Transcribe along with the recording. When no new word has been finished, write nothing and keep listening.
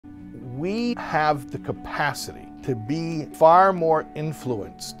We have the capacity to be far more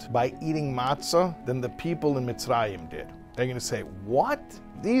influenced by eating matzah than the people in Mitzrayim did. They're going to say, what?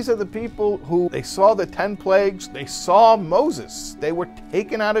 These are the people who, they saw the 10 plagues, they saw Moses, they were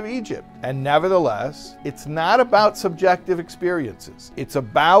taken out of Egypt. And nevertheless, it's not about subjective experiences. It's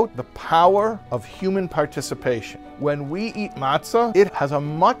about the power of human participation. When we eat matzah, it has a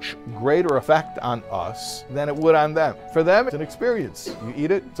much greater effect on us than it would on them. For them, it's an experience. You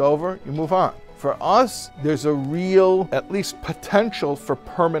eat it, it's over, you move on. For us, there's a real, at least potential for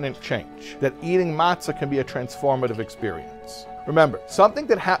permanent change, that eating matzah can be a transformative experience. Remember, something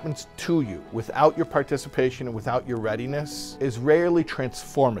that happens to you without your participation and without your readiness is rarely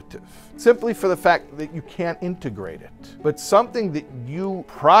transformative, simply for the fact that you can't integrate it. But something that you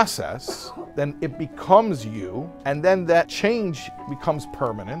process, then it becomes you, and then that change becomes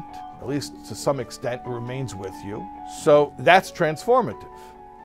permanent, at least to some extent it remains with you. So that's transformative.